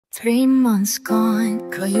3 months gone,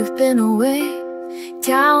 girl, you've been away.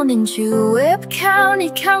 Down in Jewett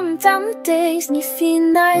County, counting down the days. And you feel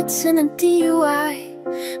nights in a DUI,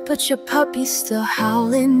 but your puppy's still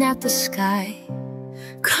howling at the sky.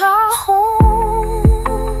 Call home,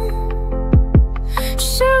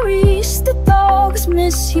 Sharice, the dogs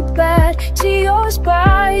miss you bad. Gio's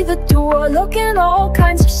by the door, looking all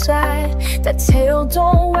kinds of sad. That tail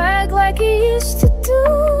don't wag like it used to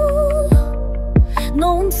do.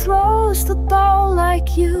 No one throws the ball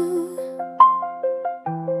like you.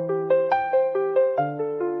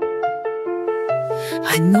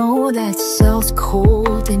 I know that cell's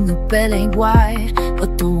cold and the bed ain't wide,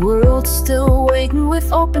 but the world's still waiting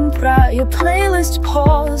with open pride. Your playlist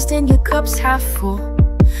paused and your cup's half full.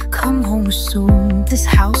 Come home soon, this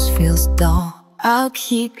house feels dull. I'll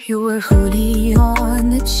keep your hoodie on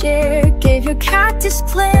the chair, gave your cactus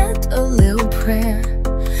plant a little prayer.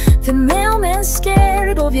 The mailman's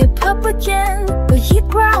scared of your pup again, but he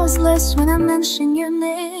growls less when I mention your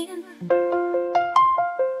name.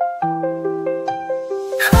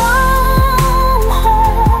 Come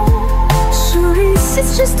home, Sharice,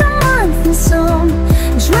 it's just a month and some.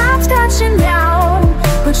 Droughts got you now,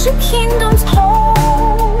 but your kingdom's home.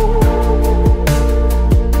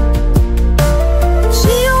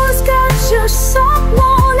 Gio's got your sock,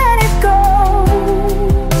 won't let it go.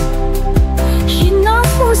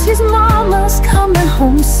 His mama's coming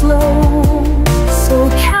home slow. So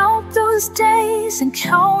count those days and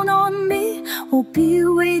count on me. We'll be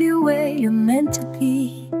waiting where you're meant to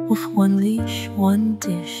be, with one leash, one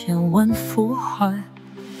dish, and one full heart.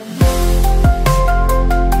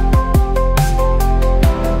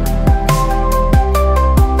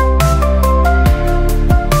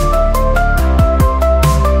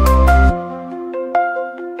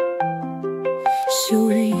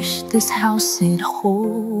 Sharice, this house ain't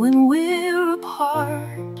whole.